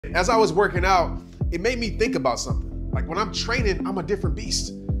As I was working out, it made me think about something. Like when I'm training, I'm a different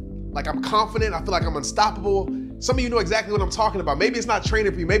beast. Like I'm confident, I feel like I'm unstoppable. Some of you know exactly what I'm talking about. Maybe it's not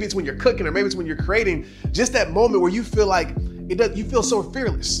training for you, maybe it's when you're cooking, or maybe it's when you're creating. Just that moment where you feel like you feel so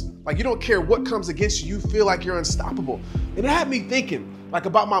fearless. Like you don't care what comes against you, you feel like you're unstoppable. And it had me thinking like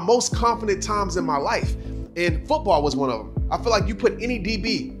about my most confident times in my life. And football was one of them. I feel like you put any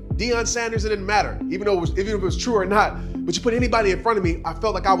DB, Deion Sanders, it didn't matter, even if it was true or not, but you put anybody in front of me, I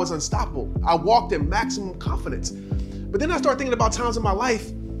felt like I was unstoppable. I walked in maximum confidence. But then I started thinking about times in my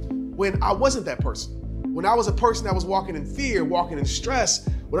life when I wasn't that person. When I was a person that was walking in fear, walking in stress,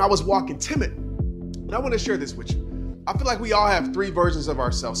 when I was walking timid. And I want to share this with you. I feel like we all have three versions of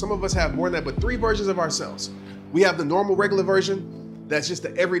ourselves. Some of us have more than that, but three versions of ourselves. We have the normal, regular version, that's just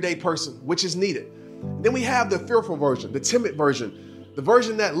the everyday person, which is needed. Then we have the fearful version, the timid version, the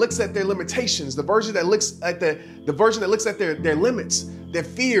version that looks at their limitations, the version that looks at their limits, their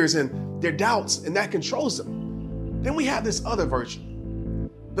fears and their doubts, and that controls them. Then we have this other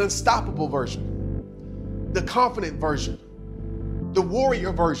version, the unstoppable version, the confident version, the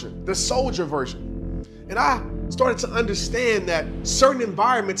warrior version, the soldier version. And I started to understand that certain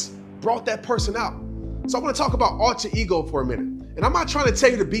environments brought that person out. So I want to talk about alter ego for a minute. And I'm not trying to tell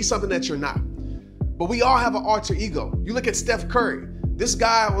you to be something that you're not, but we all have an alter ego. You look at Steph Curry. This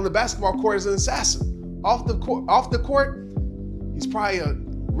guy on the basketball court is an assassin. Off the court, he's probably a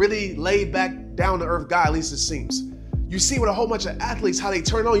really laid back, down to earth guy, at least it seems. You see with a whole bunch of athletes, how they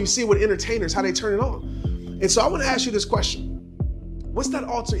turn on. You see with entertainers, how they turn it on. And so I want to ask you this question. What's that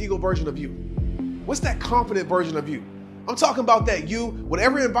alter ego version of you? What's that confident version of you? I'm talking about that you,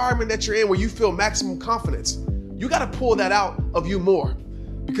 whatever environment that you're in where you feel maximum confidence, you got to pull that out of you more,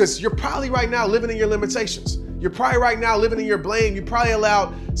 because you're probably right now living in your limitations. You're probably right now living in your blame. You probably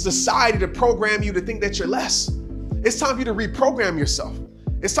allowed society to program you to think that you're less. It's time for you to reprogram yourself.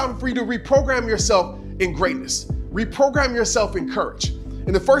 It's time for you to reprogram yourself in greatness. Reprogram yourself in courage.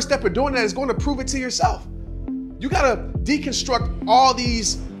 And the first step of doing that is going to prove it to yourself. You got to deconstruct all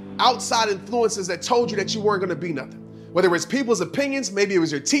these outside influences that told you that you weren't going to be nothing. Whether it was people's opinions, maybe it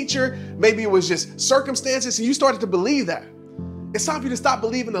was your teacher, maybe it was just circumstances, and you started to believe that. It's time for you to stop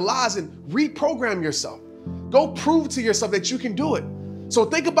believing the lies and reprogram yourself. Go prove to yourself that you can do it. So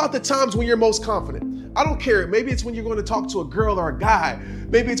think about the times when you're most confident. I don't care. Maybe it's when you're going to talk to a girl or a guy.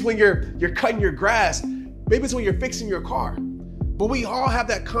 Maybe it's when you're cutting your grass. Maybe it's when you're fixing your car. But we all have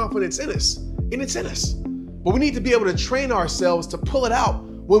that confidence in us, and it's in us. But we need to be able to train ourselves to pull it out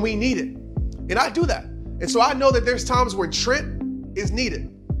when we need it. And I do that. And so I know that there's times where Trent is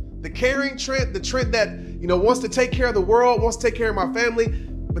needed. The caring Trent, the Trent that, wants to take care of the world, wants to take care of my family.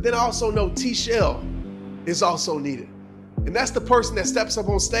 But then I also know T-Shell is also needed. And that's the person that steps up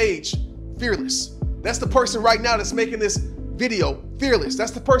on stage fearless. That's the person right now that's making this video fearless. That's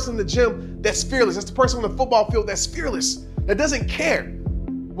the person in the gym that's fearless. That's the person on the football field that's fearless, that doesn't care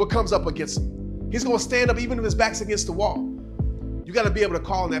what comes up against him. He's going to stand up even if his back's against the wall. You got to be able to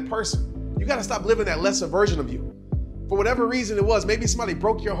call on that person. You got to stop living that lesser version of you. For whatever reason it was, maybe somebody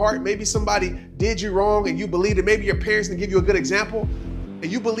broke your heart, maybe somebody did you wrong and you believed it, maybe your parents didn't give you a good example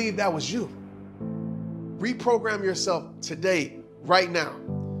and you believe that was you. Reprogram yourself today, right now.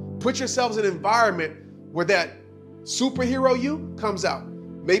 Put yourselves in an environment where that superhero you comes out.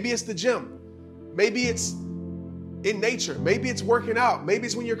 Maybe it's the gym. Maybe it's in nature. Maybe it's working out. Maybe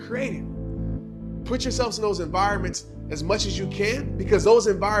it's when you're creating. Put yourselves in those environments as much as you can, because those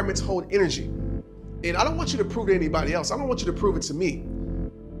environments hold energy. And I don't want you to prove it to anybody else. I don't want you to prove it to me.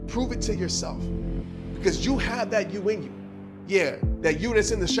 Prove it to yourself, because you have that you in you. Yeah, that you that's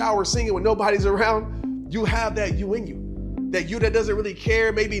in the shower singing when nobody's around, you have that you in you. That you that doesn't really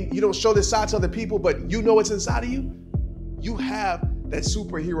care, maybe you don't show this side to other people, but you know it's inside of you. You have that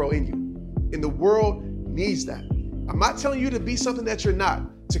superhero in you. And the world needs that. I'm not telling you to be something that you're not,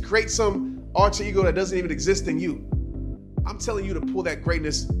 to create some alter ego that doesn't even exist in you. I'm telling you to pull that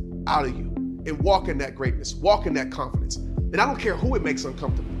greatness out of you and walk in that greatness, walk in that confidence. And I don't care who it makes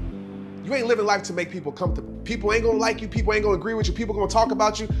uncomfortable. You ain't living life to make people comfortable. People ain't gonna like you, people ain't gonna agree with you, people gonna talk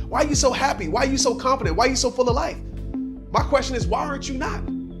about you. Why are you so happy? Why are you so confident? Why are you so full of life? My question is, why aren't you not?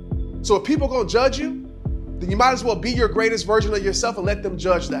 So if people are gonna judge you, then you might as well be your greatest version of yourself and let them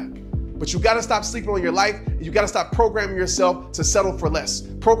judge that. But you gotta stop sleeping on your life, and you gotta stop programming yourself to settle for less.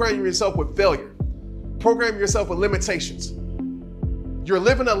 Programming yourself with failure. Programming yourself with limitations. You're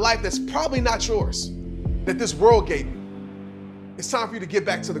living a life that's probably not yours, that this world gave you. It's time for you to get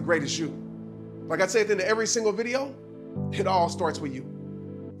back to the greatest you. Like I say at the end of every single video, it all starts with you.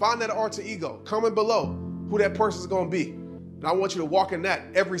 Find that alter ego. Comment below who that person is gonna be. And I want you to walk in that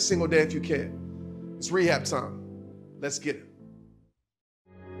every single day if you can. It's rehab time. Let's get it.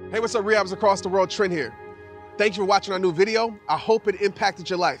 Hey, what's up, rehabs across the world? Trent here. Thanks for watching our new video. I hope it impacted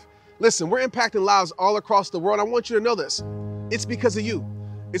your life. Listen, we're impacting lives all across the world. I want you to know this. It's because of you.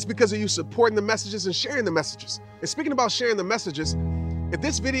 It's because of you supporting the messages and sharing the messages. And speaking about sharing the messages, if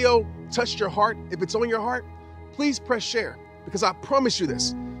this video touched your heart, if it's on your heart, please press share, because I promise you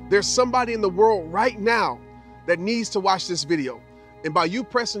this, there's somebody in the world right now that needs to watch this video. And by you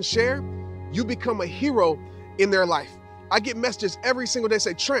pressing share, you become a hero in their life. I get messages every single day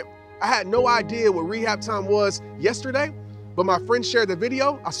say, Trent, I had no idea what rehab time was yesterday, but my friend shared the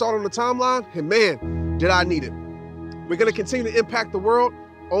video, I saw it on the timeline, and man, did I need it. We're gonna continue to impact the world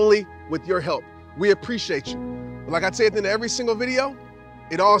only with your help. We appreciate you. But like I say at the end of every single video,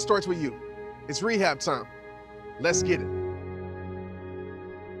 it all starts with you. It's rehab time. Let's get it.